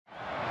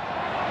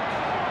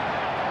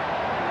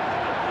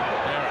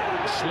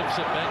slips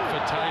it back for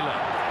Taylor.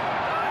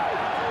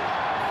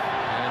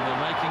 And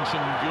they're making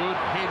some good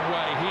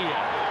headway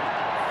here.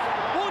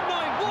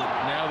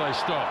 Now they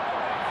stop.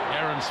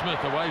 Aaron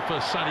Smith away for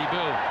Sonny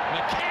Bill.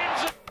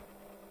 McKenzie.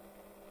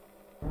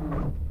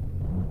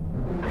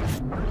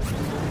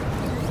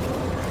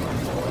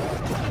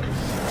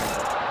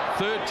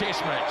 Third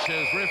test match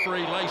as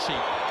referee Lacey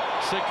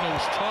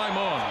signals time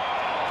on.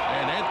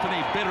 And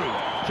Anthony Beru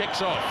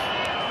kicks off.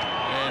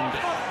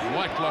 And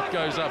Whitelock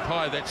goes up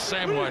high. That's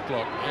Sam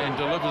Whitelock, and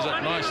delivers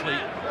it nicely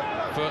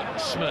for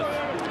Smith.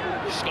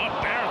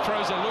 Scott Barrett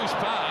throws a loose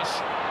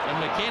pass, and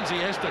McKenzie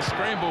has to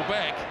scramble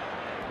back.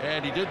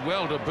 And he did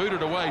well to boot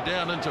it away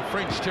down into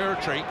French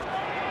territory.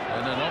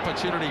 And an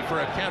opportunity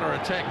for a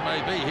counter-attack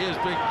maybe. Here's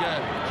big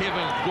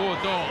Kevin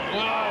Gordon.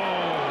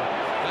 Whoa!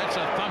 That's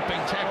a thumping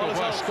tackle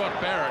by Scott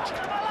Barrett.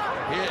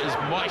 Here is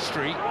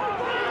Maestri,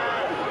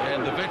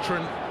 and the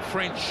veteran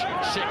French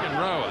second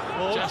rower,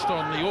 just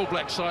on the All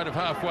Black side of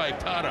halfway.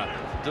 Para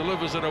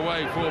delivers it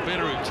away for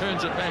Beru,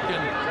 turns it back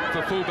in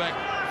for fullback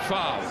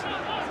Fal.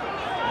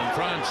 And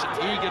France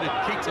eager to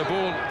keep the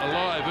ball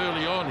alive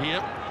early on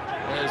here,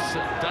 as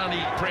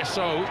Dani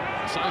Presso.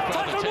 So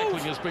far the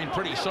tackling has been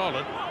pretty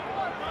solid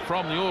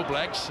from the All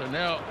Blacks, and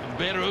now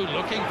Beru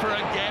looking for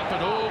a gap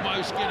and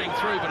almost getting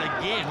through, but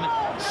again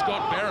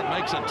Scott Barrett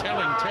makes a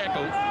telling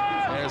tackle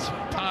as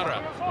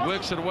Para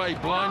works it away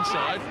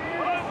blindside,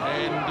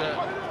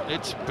 and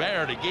it's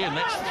Barrett again.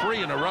 That's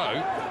 3 in a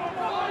row.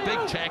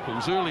 Big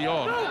tackles early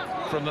on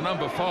from the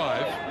number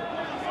 5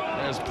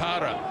 as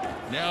Para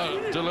now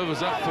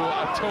delivers up for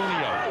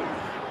Antonio.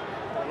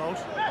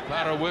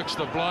 Para works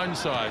the blind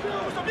side,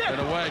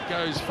 and away it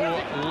goes for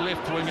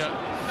left winger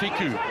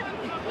Fiku.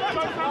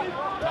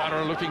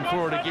 Para looking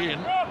for it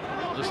again.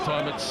 This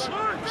time it's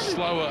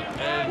slower,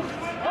 and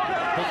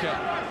hooker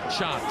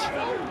Chant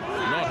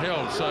not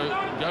held, so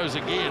goes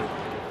again.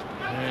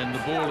 And the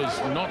ball is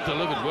not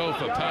delivered well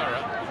for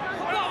Para.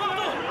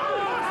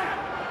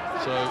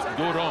 So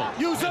Gordon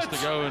has to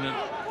go in and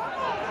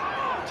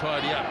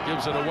tidy up,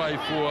 gives it away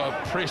for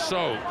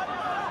Presso.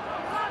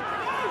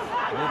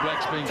 All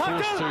Blacks being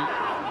forced to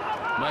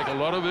make a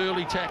lot of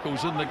early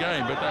tackles in the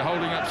game, but they're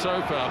holding up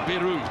so far.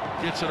 Beru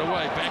gets it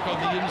away, back on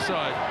the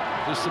inside.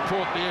 The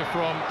support there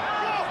from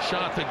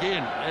Chart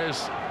again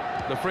as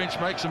the French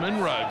make some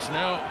inroads.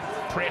 Now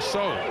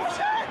Presso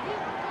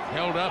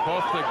held up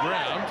off the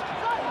ground,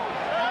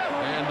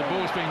 and the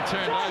ball's been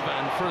turned over,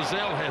 and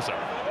Frizzell has it.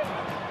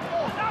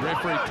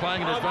 Referee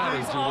playing an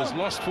advantage. It was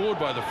lost forward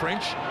by the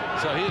French.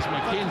 So here's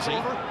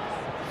McKenzie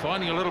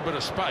finding a little bit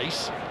of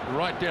space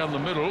right down the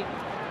middle,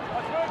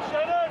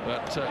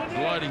 but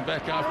gliding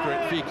back after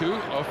it.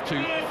 Fiku off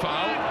to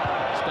Fal,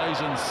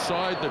 stays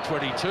inside the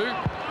 22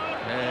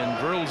 and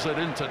drills it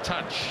into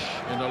touch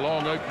in a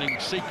long opening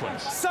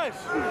sequence. Safe.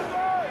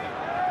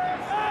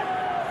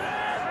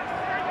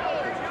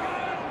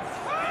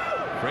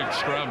 French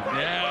scrum.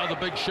 Now the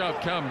big shove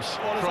comes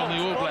from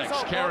the All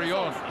Blacks. Carry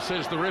on,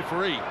 says the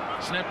referee.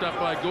 Snapped up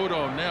by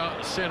Gordon. Now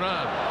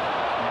Serran.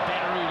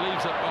 Beru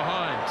leaves it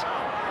behind.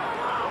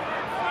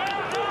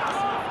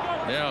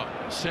 Now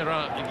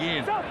Serran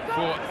again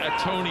for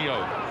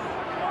Antonio.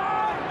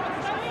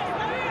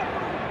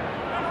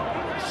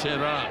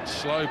 Serran,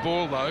 slow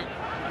ball though.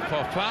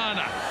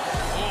 Fofana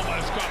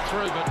almost got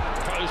through, but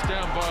closed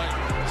down by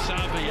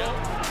Savia.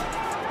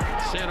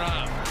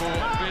 Serran for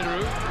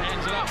Beru,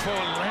 hands it up for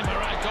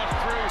Lemarais, got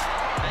through.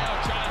 Now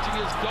charging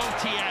is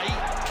Gaultier.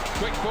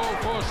 Quick ball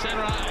for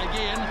Serran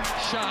again.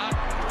 Sharp,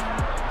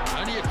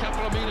 only a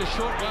couple of metres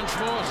short once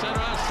more.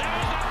 Serran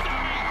sails up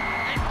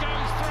and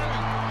goes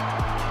through.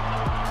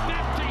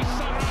 Baptiste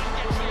Serran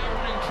gets the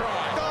opening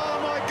try.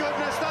 Oh my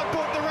goodness, they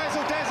put the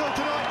razzle-dazzle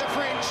tonight, the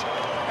French.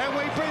 And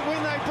when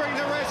they bring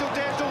the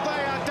razzle-dazzle,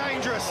 they are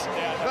dangerous.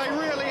 They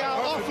really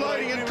are.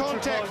 Offloading and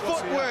contact,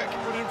 footwork.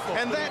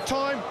 And that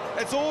time,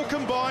 it's all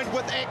combined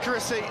with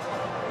accuracy.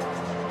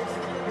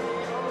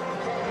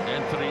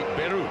 Anthony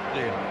Beru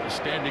then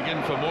standing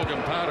in for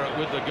Morgan Para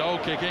with the goal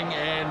kicking,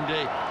 and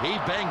he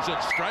bangs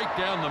it straight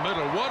down the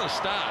middle. What a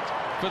start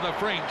for the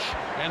French,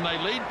 and they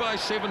lead by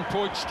 7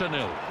 points to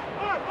 0.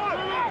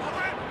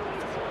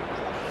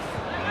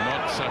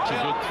 Not such a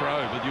good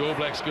throw, but the All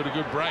Blacks got a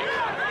good break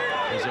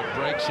as it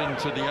breaks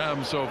into the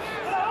arms of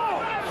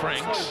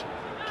Franks,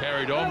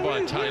 carried on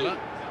by Taylor.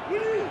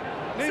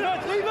 Leave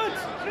it, leave it,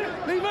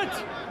 leave it,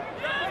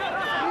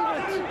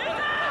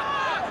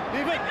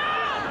 leave it.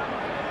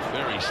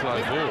 Very slow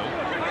ball.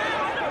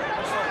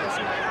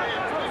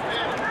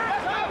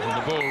 And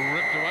the ball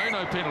ripped away,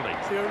 no penalty.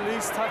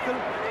 Release tackle.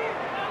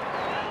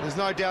 There's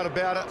no doubt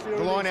about it.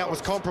 The line out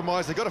was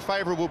compromised. They got a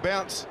favourable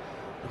bounce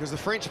because the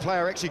French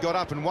player actually got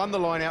up and won the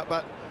line out,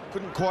 but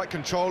couldn't quite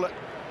control it.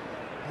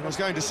 And I was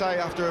going to say,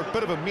 after a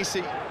bit of a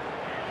messy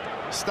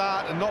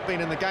start and not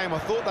being in the game, I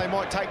thought they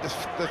might take the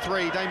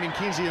 3. Damian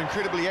McKenzie, an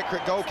incredibly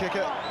accurate goal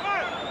kicker.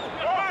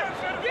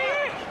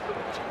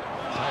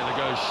 Taylor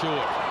goes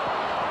short.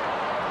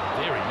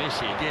 Very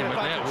messy again,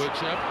 but now it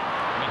works up.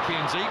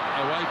 McKenzie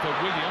away for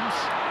Williams.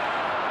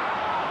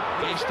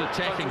 best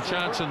attacking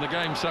chance in the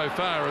game so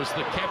far as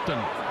the captain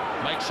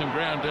makes some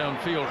ground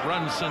downfield,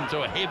 runs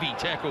into a heavy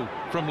tackle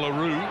from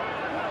LaRue.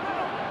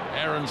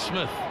 Aaron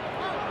Smith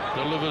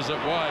delivers it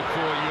wide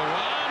for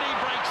Ioane. He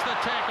breaks the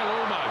tackle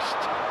almost.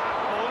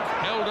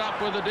 Held up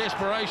with a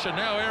desperation.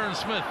 Now Aaron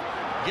Smith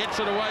gets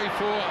it away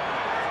for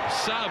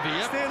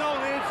Savia.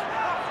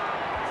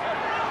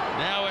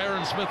 Now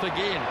Aaron Smith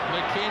again.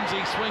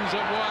 McKenzie swings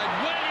it wide.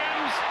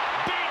 Williams,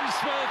 Ben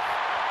Smith,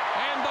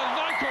 and the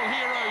local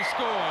hero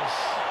scores.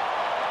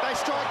 They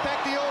strike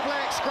back the All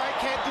Blacks. Great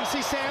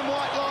captaincy, Sam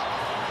Whitelock.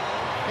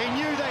 He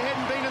knew they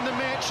hadn't been in the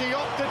match. He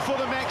opted for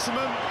the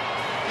maximum.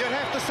 You'd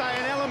have to say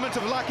an element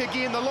of luck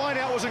again. The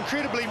line-out was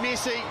incredibly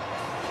messy.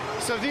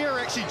 Severe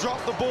actually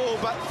dropped the ball,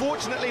 but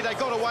fortunately they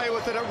got away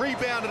with it. It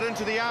rebounded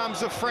into the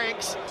arms of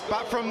Franks,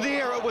 but from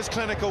there it was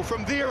clinical.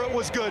 From there it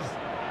was good.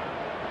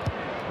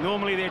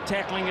 Normally their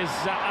tackling is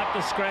up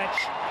to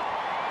scratch,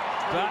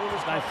 but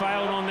they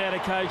failed on that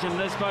occasion.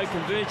 This boat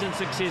conversion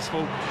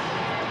successful.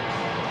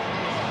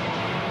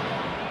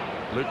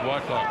 Luke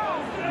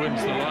Whitelock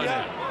wins the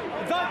line-out.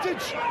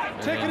 Advantage,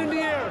 take it in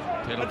the air.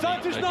 Penalty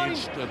Advantage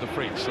against the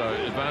French, so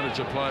advantage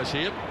applies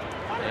here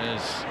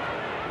as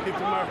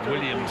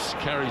Williams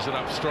carries it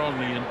up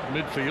strongly in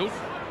midfield.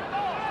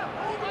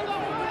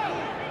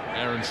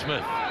 Aaron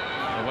Smith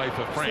away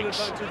for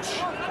Franks.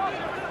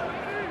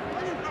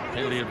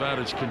 Penalty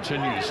advantage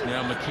continues.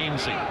 Now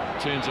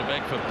McKenzie turns it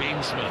back for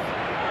Ben Smith,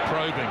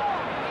 probing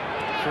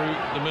through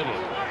the middle.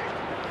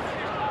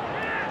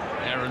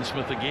 Aaron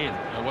Smith again,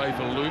 away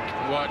for Luke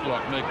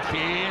Whitelock.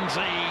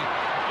 McKenzie,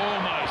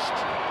 almost.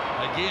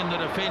 Again, the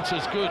defence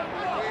is good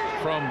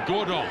from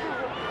Gordon.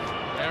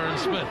 Aaron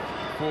Smith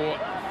for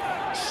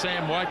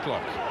Sam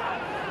Whitelock.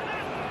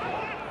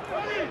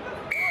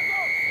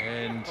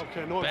 And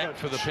back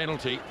for the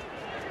penalty.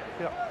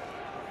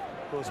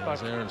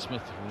 As Aaron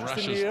Smith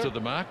rushes to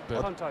the mark,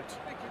 but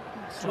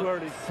too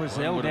early.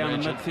 Frizzell down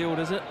in midfield,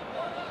 is it?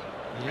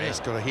 Yeah, he's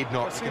got a head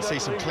knock. You can see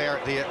some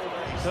claret there.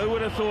 Who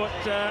would have thought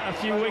a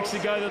few weeks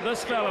ago that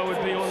this fellow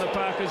would be on the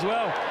park as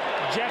well?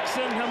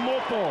 Jackson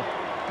Himopo,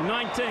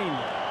 19.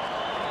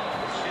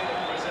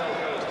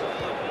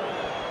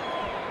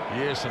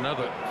 Yes,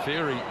 another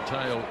fairy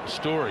tale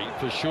story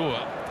for sure.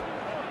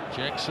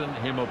 Jackson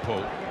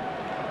Himopo.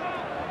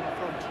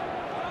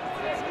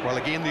 Well,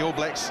 again, the All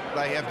Blacks,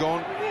 they have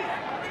gone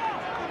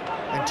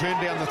and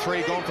turned down the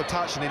three, gone for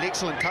touch, and an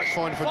excellent touch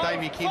find for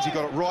Damian McKenzie.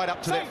 Got it right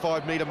up to that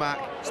 5-metre mark.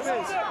 So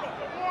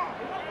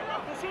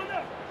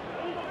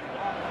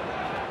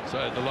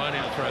the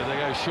line-out throw,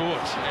 they go short,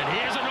 and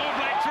here's an All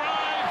Black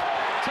drive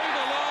to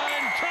the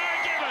line,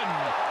 try given.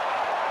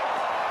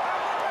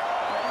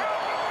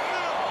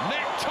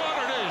 Net Todd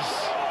it is.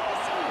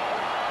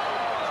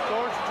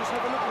 George, just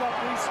have a look at that,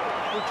 please.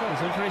 It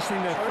was interesting,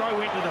 the throw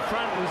went to the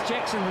front. It was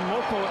Jackson and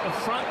Mopo at the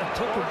front that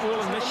took the ball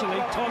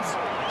initially. Todd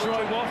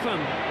drove off him.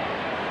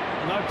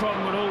 No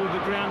problem at all with the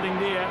grounding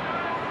there.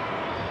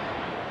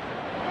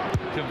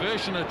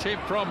 Conversion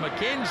attempt from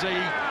McKenzie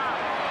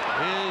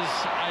is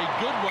a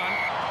good one,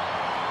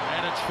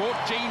 and it's 14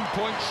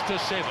 points to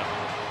 7.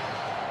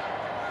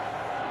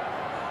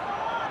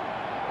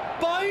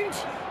 Bind.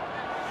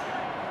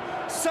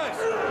 Set.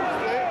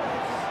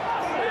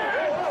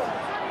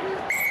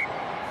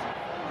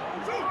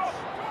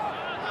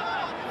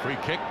 Free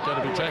kick, got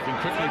to be taken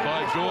quickly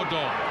by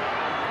Gordon.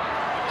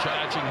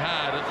 Charging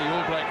hard at the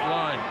All Black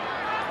line.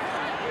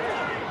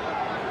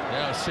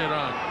 Now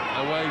Serrant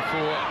away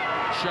for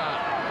Sharp.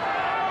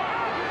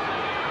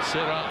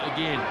 Serrant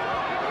again.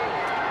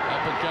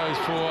 Up it goes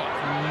for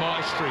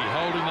Maestri,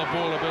 holding the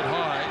ball a bit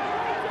high.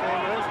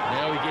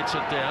 Now he gets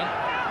it down.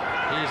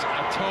 Here's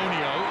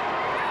Antonio.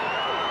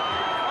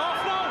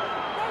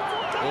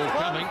 All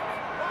coming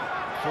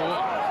for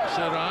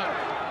Serrant.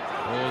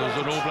 Oh, there's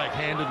an All Black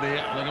hand in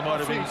there. I think it might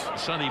have been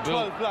Sonny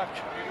Bill.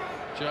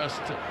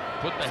 Just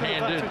put the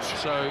hand in,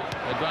 so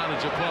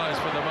advantage applies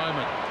for the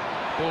moment.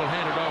 Ball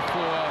handed off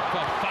for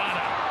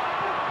Fafana.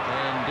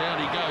 And down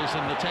he goes,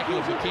 and the tackle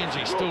of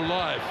McKenzie still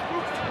live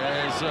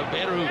as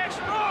Beru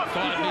 5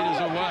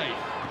 metres away.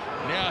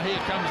 Now here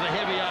comes the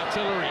heavy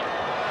artillery,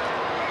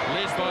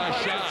 led by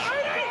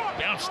Shah.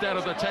 Bounced out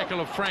of the tackle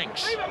of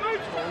Franks.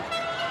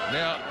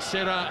 Now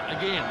Serra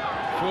again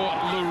for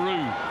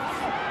LaRue.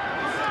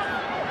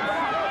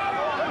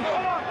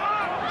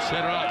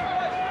 Serra.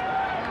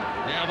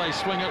 Now they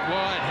swing it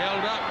wide,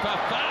 held up.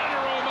 Fafana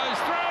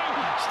almost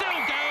through,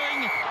 still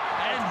going,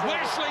 and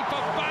Wesley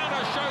Fafana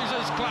shows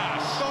his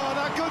class. Oh,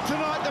 they're good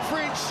tonight, the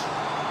French.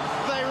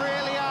 They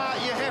really are.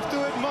 You have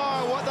to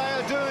admire what they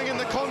are doing in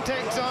the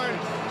contact zone.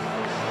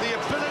 The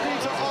ability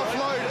to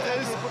offload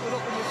is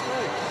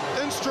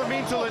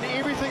instrumental in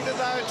everything that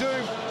they are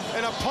doing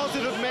in a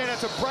positive manner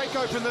to break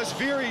open this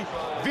very,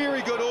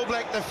 very good All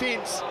Black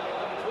defence.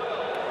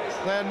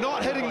 They are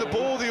not hitting the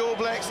ball, the All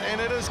Blacks,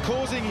 and it is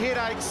causing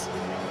headaches.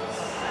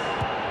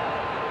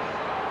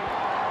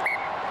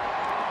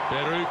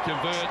 Beru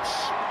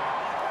converts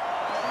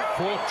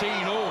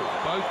 14 all,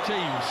 both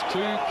teams,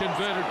 2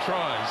 converted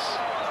tries.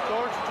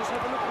 George, just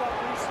have a look at that,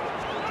 please.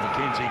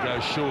 McKenzie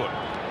goes short,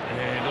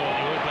 and all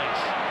the All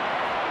Blacks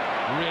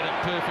read it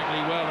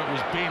perfectly well. It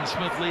was Ben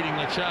Smith leading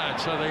the charge,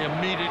 so they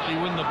immediately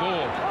win the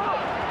ball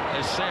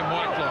as Sam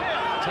Whitelock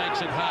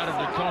takes it hard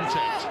into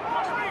contact.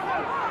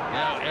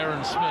 Now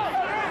Aaron Smith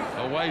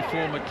away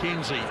for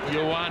McKenzie.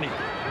 Ioane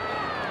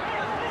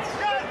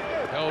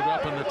held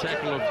up in the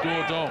tackle of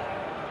Gordon.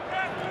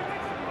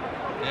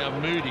 Now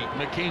Moody,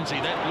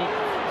 McKenzie, that looked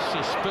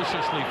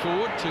suspiciously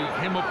forward to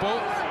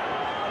Himmelpol.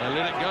 They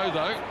let it go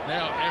though.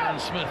 Now Aaron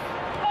Smith.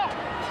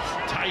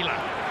 Taylor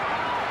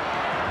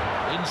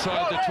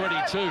inside the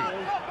 22.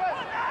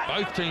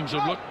 Both teams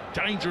have looked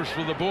dangerous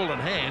with the ball in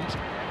hand.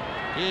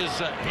 Here's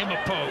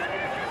Himmelpol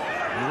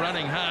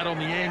running hard on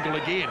the angle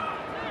again.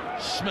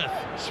 Smith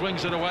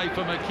swings it away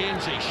for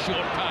McKenzie.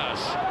 Short pass.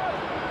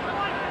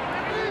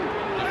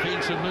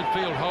 Defence in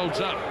midfield holds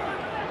up.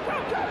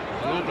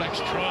 The All Blacks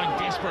trying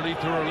desperately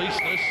to release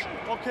this.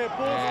 Okay,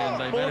 and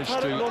they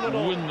managed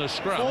to win the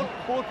scrum.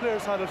 Both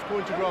players had us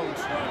going to ground.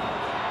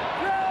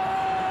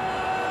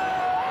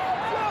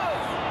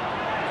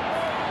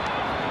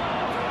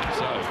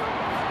 So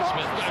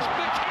Smith goes.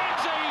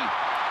 McKenzie!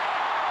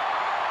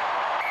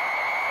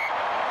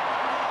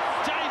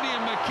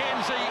 Damian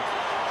McKenzie.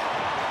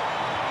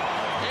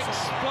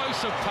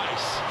 Explosive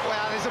pace.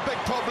 Wow, there's a big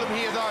problem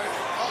here, though.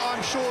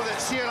 I'm sure that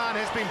Cielan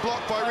has been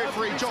blocked by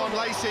referee John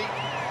Lacey.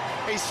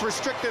 He's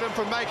restricted him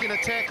from making a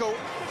tackle.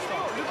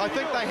 I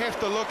think they have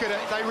to look at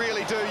it. They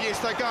really do. Yes,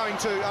 they're going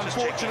to,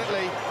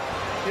 unfortunately.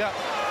 Yeah.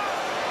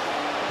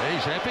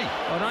 He's happy.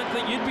 I don't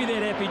think you'd be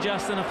that happy,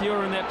 Justin, if you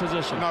were in that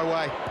position. No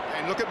way.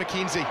 And look at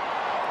McKenzie.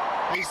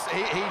 He's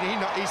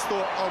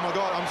thought, oh my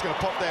God, I'm just going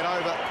to pop that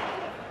over.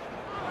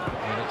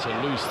 And it's a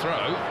loose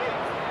throw.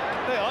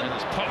 And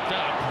it's popped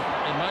up.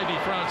 And maybe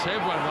France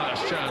have one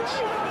last chance.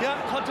 Yeah,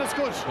 contest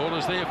good. Ball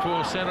is there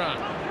for Saran.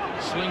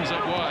 Slings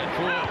it wide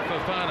for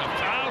Fafana.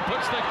 Foul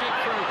puts the kick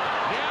through.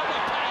 Now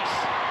the pace.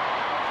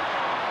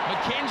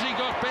 McKenzie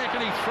got back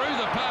and he threw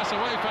the pass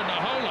away for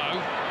Naholo.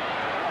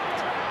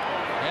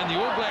 And the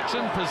All Blacks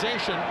in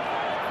possession.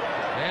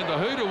 And the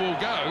hooter will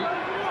go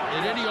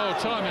at any old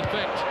time. In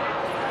fact,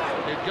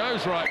 it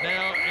goes right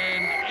now.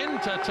 And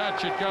into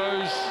touch it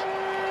goes.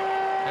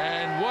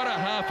 And what a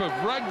half of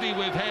rugby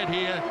we've had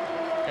here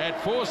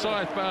at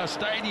Forsyth Barr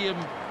Stadium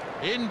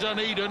in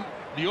Dunedin.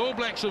 The All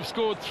Blacks have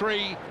scored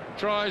 3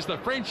 tries, the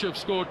French have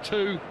scored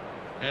 2,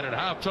 and at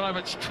half-time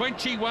it's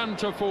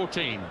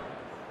 21-14.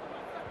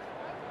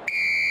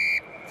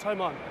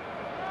 Time on.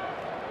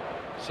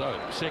 So,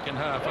 second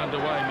half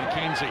underway.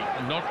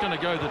 McKenzie not going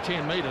to go the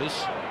 10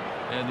 metres,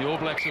 and the All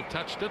Blacks have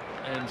touched it,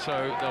 and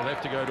so they'll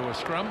have to go to a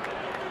scrum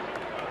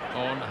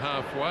on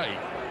halfway.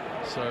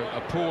 So a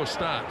poor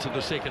start to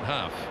the second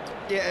half.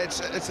 Yeah,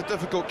 it's a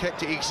difficult kick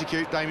to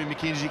execute, Damian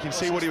McKenzie. You can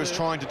see what he was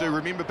trying to do.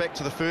 Remember back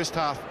to the first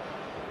half,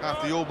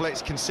 after the All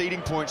Blacks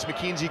conceding points,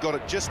 McKenzie got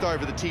it just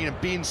over the 10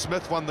 and Ben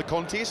Smith won the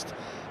contest.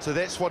 So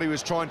that's what he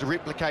was trying to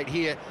replicate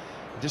here.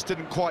 Just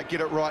didn't quite get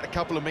it right, a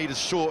couple of metres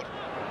short.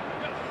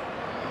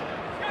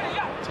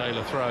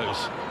 Taylor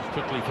throws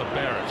quickly for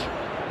Barrett.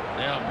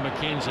 Now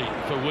McKenzie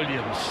for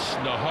Williams.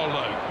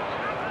 Naholo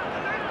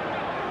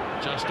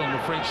just on the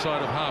French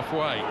side of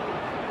halfway.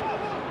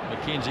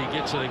 McKenzie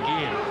gets it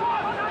again.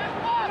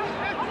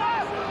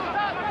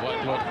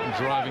 Whitelock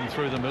driving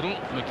through the middle.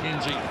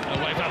 McKenzie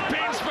away for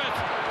Ben Smith.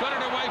 Got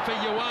it away for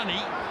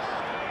Ioane.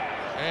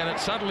 And it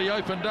suddenly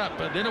opened up,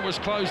 but then it was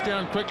closed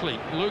down quickly.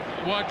 Luke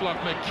Whitelock,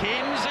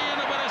 McKenzie in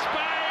a bit of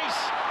space.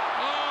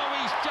 Oh,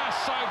 he's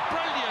just so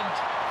brilliant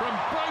from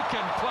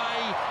broken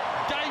play.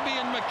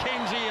 Damian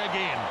McKenzie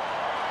again.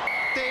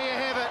 There you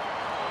have it.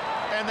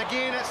 And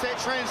again, it's that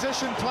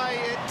transition play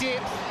at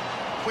depth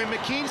when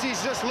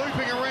McKenzie's just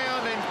looping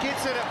around and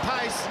gets it at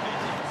pace.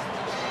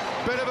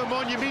 Bit of a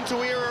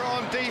monumental error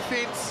on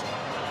defence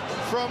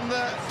from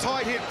the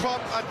tight head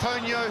prop,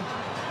 Antonio.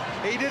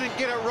 He didn't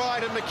get it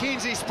right, and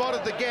McKenzie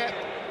spotted the gap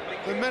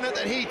the minute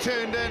that he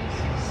turned in,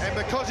 and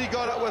because he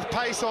got it with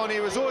pace on, he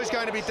was always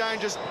going to be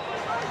dangerous.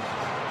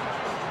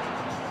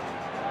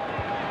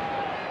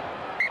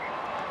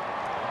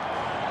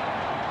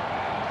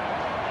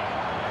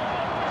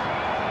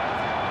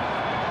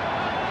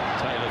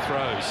 Taylor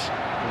throws.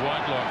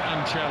 Whitelock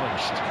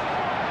unchallenged.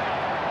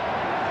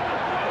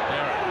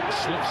 Barrett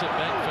slips it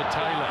back for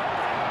Taylor.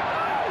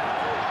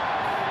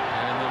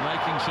 And they're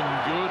making some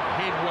good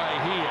headway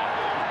here.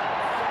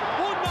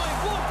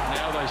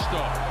 Now they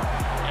stop.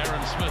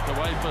 Aaron Smith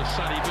away for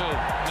Sonny Bill.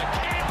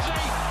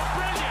 McKenzie,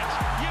 brilliant.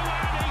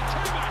 Ioane,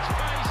 too much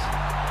pace.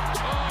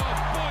 Oh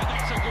boy,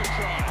 that's a good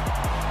try.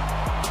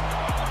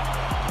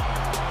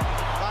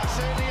 That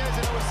certainly is,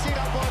 and it was set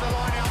up by the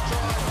line-out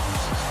drive.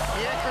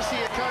 The accuracy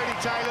of Cody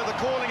Taylor, the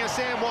calling of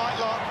Sam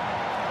Whitelock.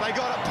 They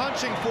got it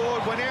punching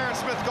forward. When Aaron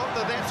Smith got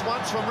the that's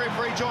once from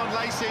referee John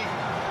Lacey,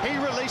 he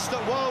released it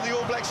while the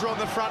All Blacks were on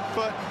the front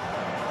foot.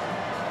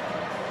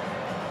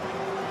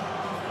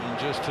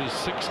 Just his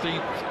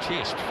 16th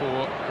test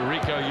for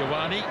Rieko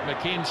Ioane.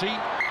 McKenzie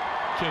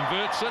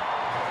converts it,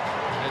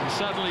 and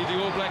suddenly the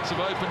All Blacks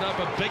have opened up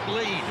a big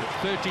lead,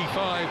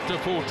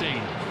 35-14.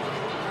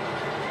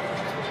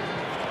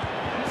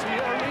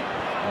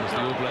 As the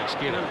All Blacks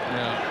get it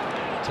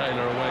now.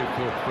 Taylor away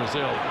for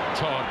Brazil.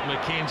 Todd,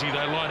 McKenzie,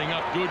 they're lining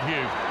up. Good,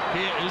 Hugh.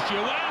 Here is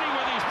Ioane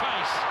with his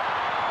pace.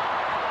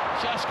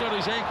 Just got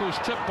his ankles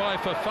tipped by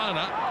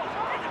Fafana.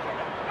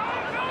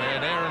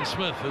 And Aaron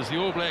Smith, as the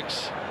All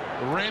Blacks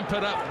ramp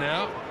it up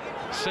now.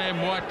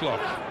 Sam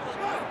Whitelock.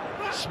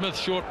 Smith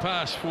short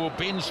pass for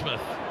Ben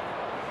Smith.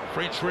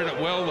 French read it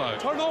well though.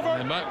 Turnover.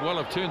 They might well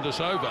have turned this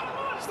over.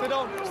 Stay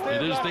down. Stay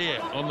It is down.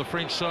 there on the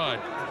French side.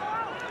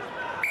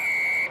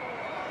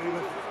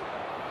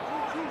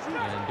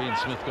 And Ben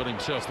Smith got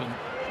himself in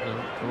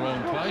the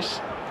wrong place.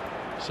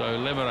 So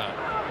Lemera.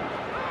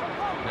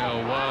 Now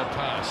a wild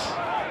pass.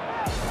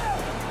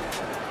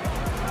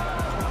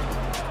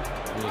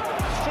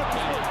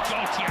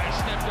 Gaultier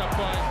snapped up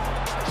by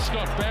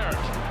Scott Barrett.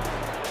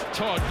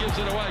 Todd gives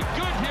it away.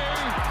 Good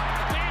Hugh.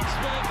 Ben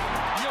Smith.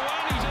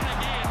 Ioane's in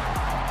again.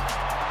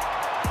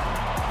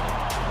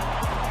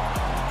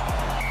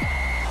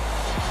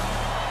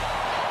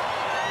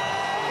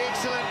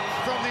 Excellent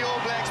from the All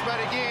Blacks, but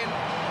again,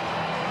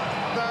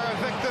 they're a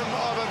victim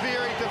of a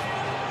very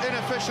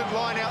inefficient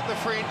line out, the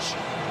French.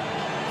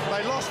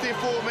 They lost their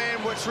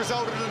four-man, which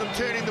resulted in them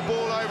turning the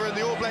ball over and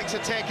the All Blacks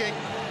attacking.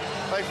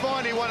 They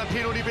finally won a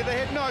penalty, but they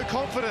had no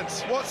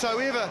confidence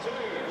whatsoever.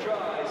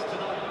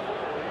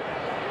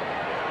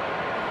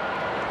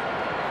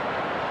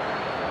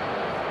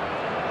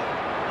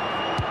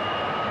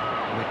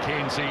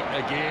 McKenzie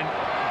again.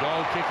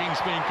 Goal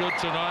kicking's been good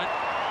tonight.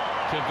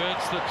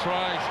 Converts the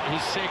try,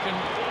 his second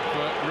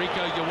for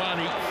Rieko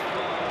Ioane.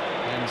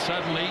 And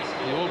suddenly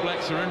the All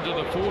Blacks are into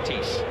the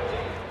 40s.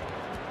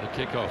 The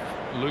kickoff.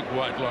 Luke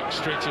Whitelock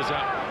stretches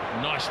up.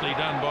 Nicely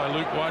done by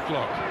Luke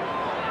Whitelock.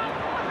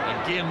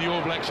 Again the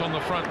All Blacks on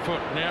the front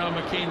foot. Now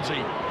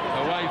McKenzie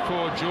away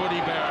for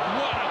Geordie Barrett.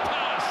 What a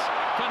pass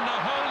for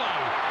Naholo.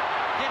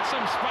 Gets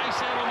some space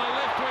out on the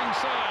left wing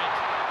side.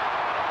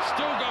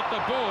 Still got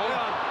the ball.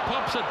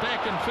 Pops it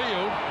back in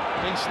field.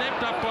 Been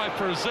snapped up by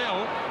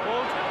Frizzell.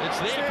 It's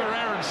there for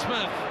Aaron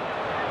Smith.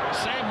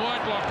 Sam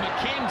Whitelock,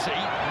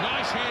 McKenzie.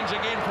 Nice hands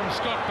again from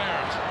Scott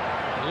Barrett.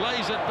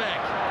 Lays it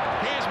back.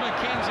 Here's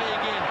McKenzie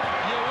again.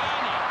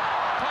 Ioane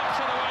pops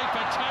it away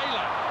for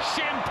Taylor.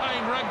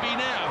 Champagne rugby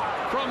now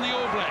from the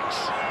All Blacks.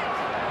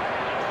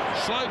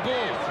 Slow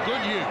ball.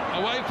 Good you.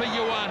 Away for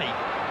Ioane.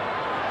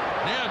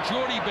 Now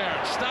Geordie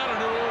Barrett started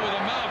it all with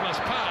a marvellous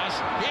pass.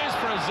 Here's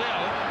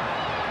Frizzell.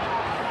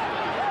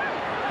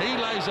 He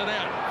lays it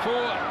out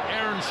for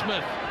Aaron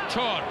Smith.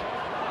 Todd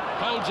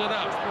holds it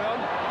up.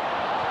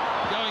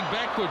 Going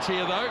backwards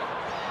here though,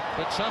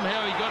 but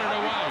somehow he got it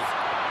away.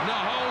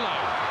 Naholo.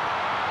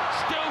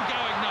 Still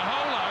going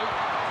Naholo.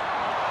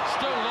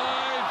 Still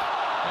live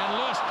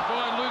and lost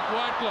by Luke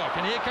Whitelock.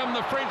 And here come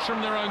the French from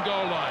their own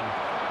goal line.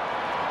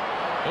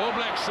 All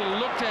Blacks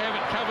look to have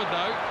it covered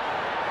though.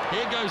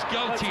 Here goes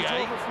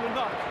Gaultier.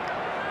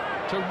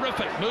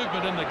 Terrific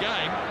movement in the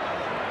game.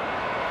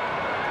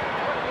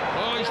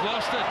 Oh, he's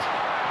lost it.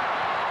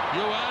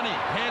 Ioane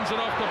hands it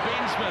off to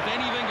Ben Smith.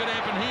 Anything could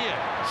happen here.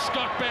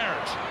 Scott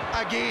Barrett.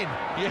 Again.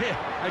 Yeah,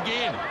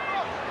 again.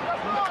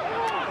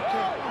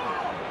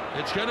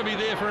 It's going to be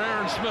there for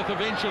Aaron Smith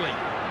eventually.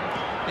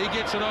 He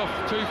gets it off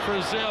to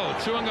Frizzell.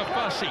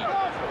 Tuangafasi.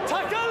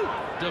 Tackle!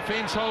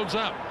 Defence holds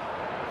up.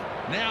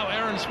 Now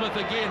Aaron Smith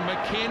again.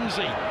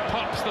 McKenzie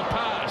pops the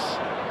pass.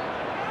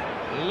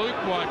 Luke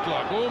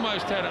Whitelock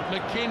almost had it.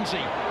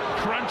 McKenzie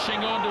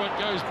crunching onto it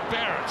goes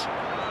Barrett.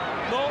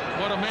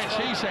 What a match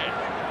he's had.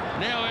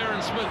 Now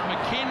Aaron Smith.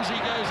 McKenzie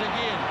goes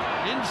again.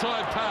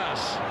 Inside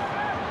pass.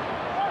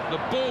 The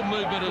ball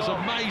movement is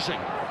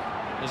amazing.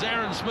 There's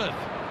Aaron Smith.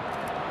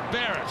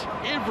 Barrett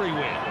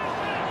everywhere.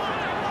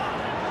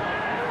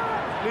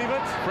 Leave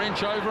it.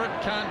 French over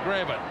it, can't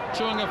grab it.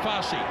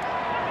 Tuangafasi.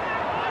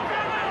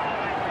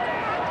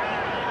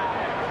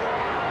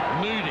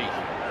 Moody.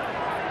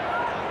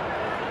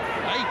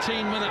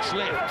 18 minutes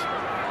left.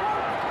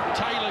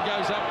 Taylor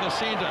goes up the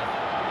centre.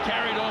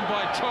 Carried on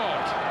by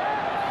Todd.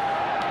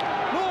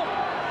 No.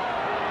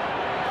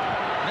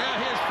 Now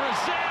here's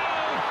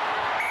Frizzell.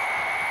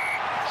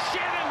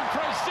 Shannon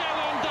Frizzell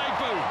on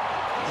debut.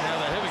 Now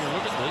they're having a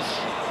look at this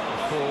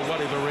for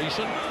whatever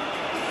reason.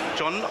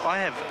 John, I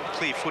have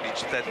clear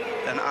footage that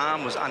an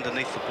arm was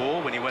underneath the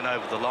ball when he went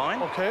over the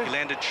line. Okay. He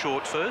landed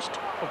short first.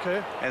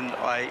 Okay. And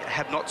I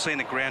have not seen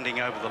a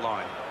grounding over the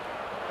line.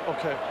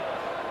 Okay.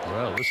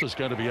 Well, this is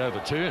going to be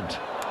overturned.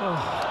 Oh,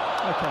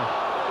 okay.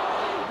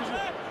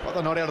 But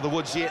they're not out of the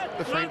woods yet.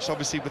 The French,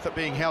 obviously, with it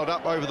being held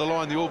up over the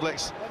line, the All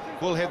Blacks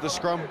will have the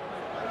scrum.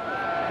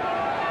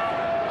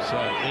 So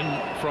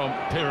in from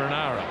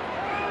Perinara.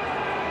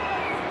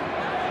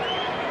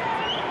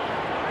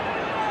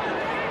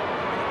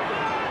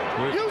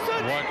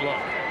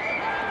 Whitelock,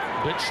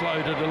 a bit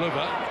slow to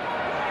deliver,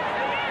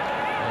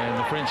 and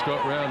the French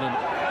got round and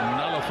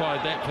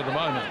nullified that for the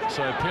moment.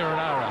 So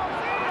Perinara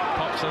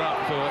pops it up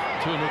for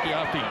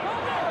Tuanukiapi.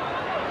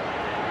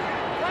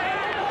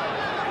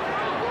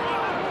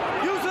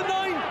 Use the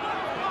 9.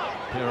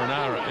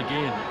 Perinara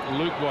again,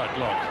 Luke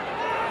Whitelock.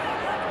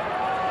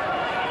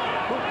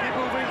 Keep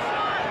moving.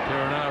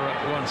 Perinara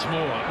once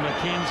more,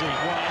 McKenzie,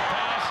 wide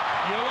pass,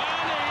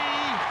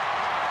 Ioane!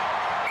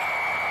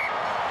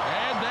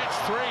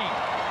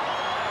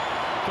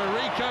 for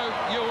Rieko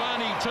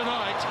Ioane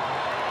tonight,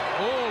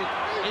 all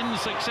in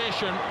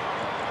succession.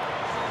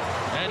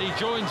 And he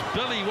joins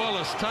Billy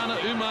Wallace, Tana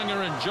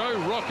Umaga and Joe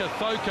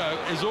Roka-Thoko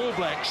as All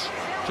Blacks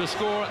to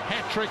score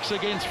hat-tricks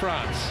against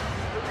France.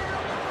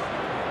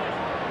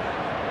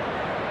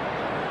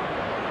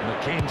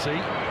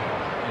 McKenzie,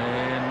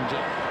 and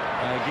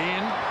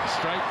again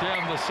straight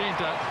down the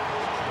centre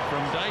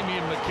from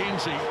Damian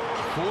McKenzie,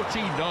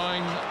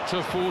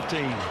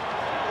 49-14.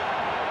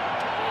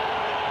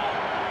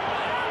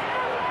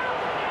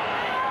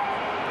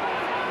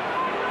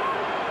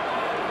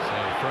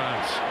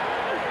 France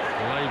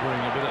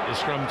labouring a bit at the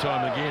scrum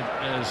time again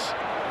as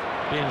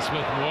Ben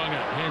Smith-Mwanga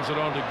hands it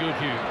on to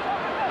Goodhue.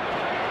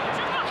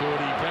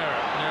 Scott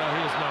Barrett, now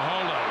here's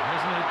Naholo,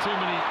 hasn't had too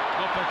many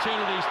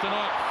opportunities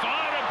tonight.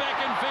 Fired it back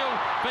in field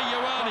for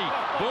Ioane.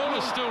 Ball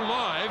is still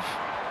live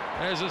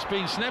as it's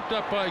been snapped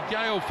up by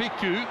Gael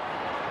Fiku,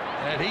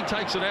 and he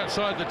takes it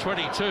outside the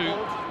 22.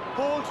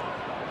 Hold.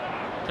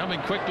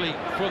 Coming quickly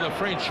for the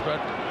French, but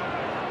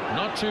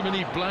not too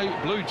many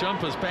blue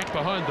jumpers back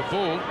behind the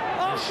ball.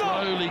 They're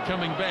slowly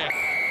coming back,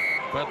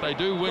 but they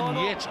do win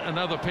yet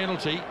another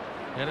penalty,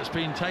 and it's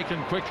been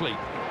taken quickly.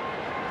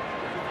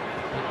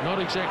 But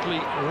not exactly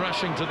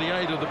rushing to the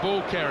aid of the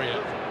ball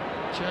carrier,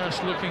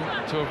 just looking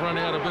to have run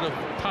out a bit of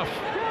puff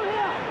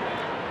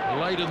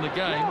late in the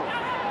game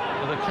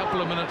with a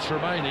couple of minutes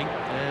remaining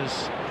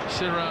as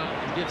Sira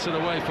gets it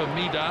away for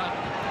Mida,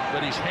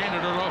 but he's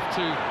handed it off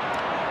to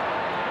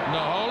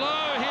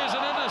Naholo. Here's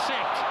an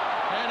intercept,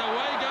 and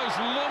away goes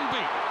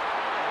Lumbi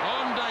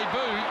on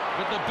debut,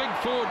 but the big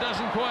four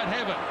doesn't quite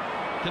have it.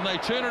 Can they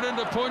turn it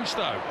into points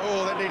though?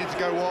 Oh, that needed to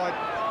go wide.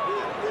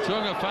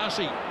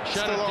 Tuangafasi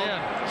shut it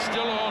down.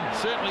 Still on,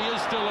 certainly is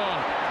still on.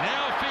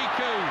 Now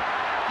Fiku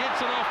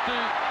gets it off to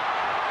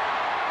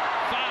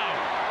Fau.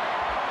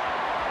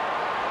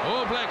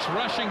 All Blacks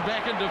rushing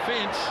back in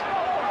defence.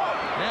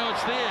 Now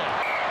it's there,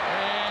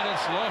 and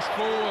it's lost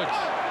forwards.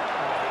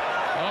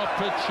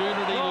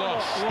 Opportunity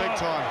lost. Big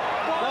time.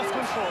 Lost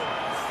control.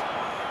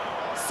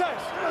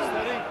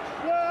 Steady.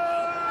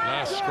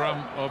 Last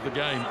scrum of the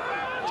game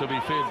to be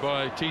fed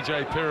by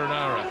TJ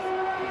Perenara.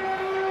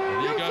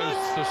 And there goes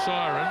the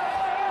siren.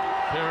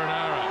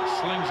 Perenara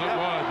slings it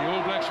wide. The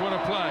All Blacks want to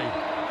play,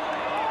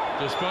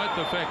 despite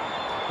the fact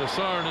the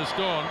siren is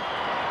gone.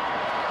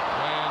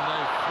 And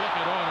they flick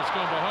it on. It's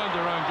gone behind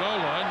their own goal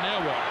line. Now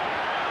what?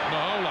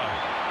 Naholo.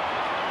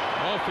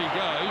 Off he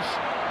goes.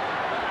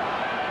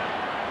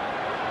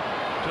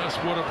 Just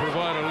want to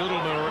provide a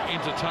little more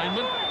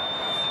entertainment.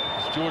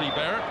 It's Scott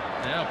Barrett.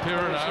 Now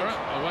Perenara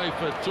away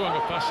for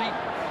Tuangafasi.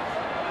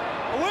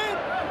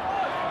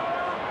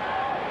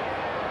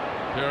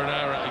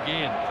 Perenara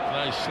again.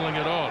 They sling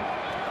it on.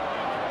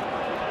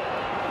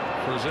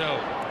 Frizzell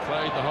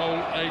played the whole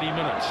 80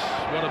 minutes.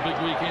 What a big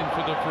weekend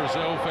for the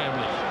Frizzell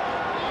family.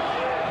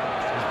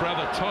 His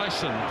brother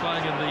Tyson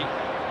playing in the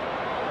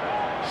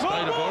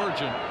State of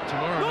Origin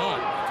tomorrow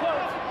night.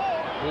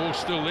 Ball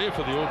still there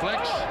for the All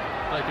Blacks.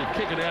 They could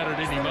kick it out at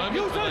any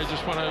moment, but they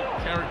just want to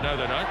carry it. No,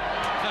 they don't.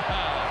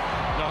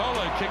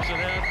 Naholo kicks it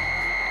out.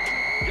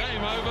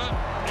 Game over,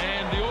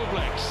 and the All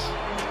Blacks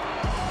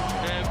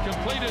have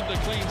completed the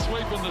clean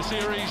sweep in the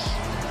series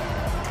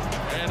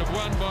and have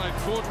won by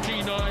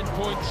 49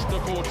 points to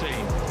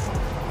 14.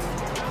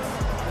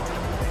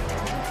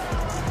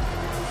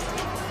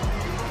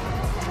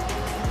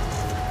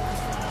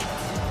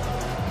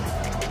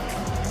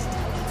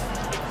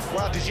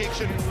 Well,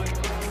 dejection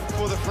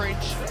for the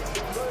French,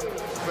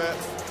 but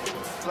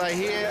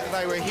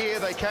they were here,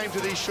 they came to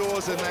these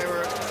shores, and they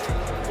were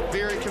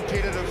very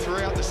competitive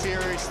throughout the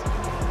series,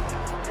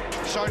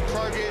 shown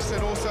progress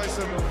and also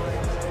some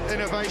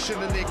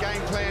innovation in their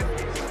game plan,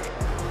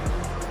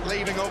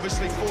 leaving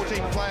obviously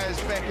 14 players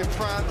back in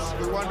France.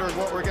 We're wondering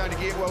what we're going to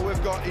get. Well,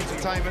 we've got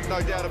entertainment,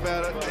 no doubt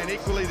about it, and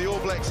equally the All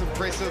Blacks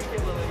impressive.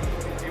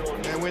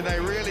 And when they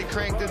really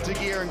cranked into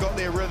gear and got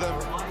their rhythm,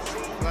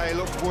 they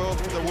looked the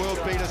world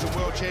beaters and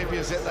world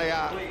champions that they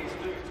are.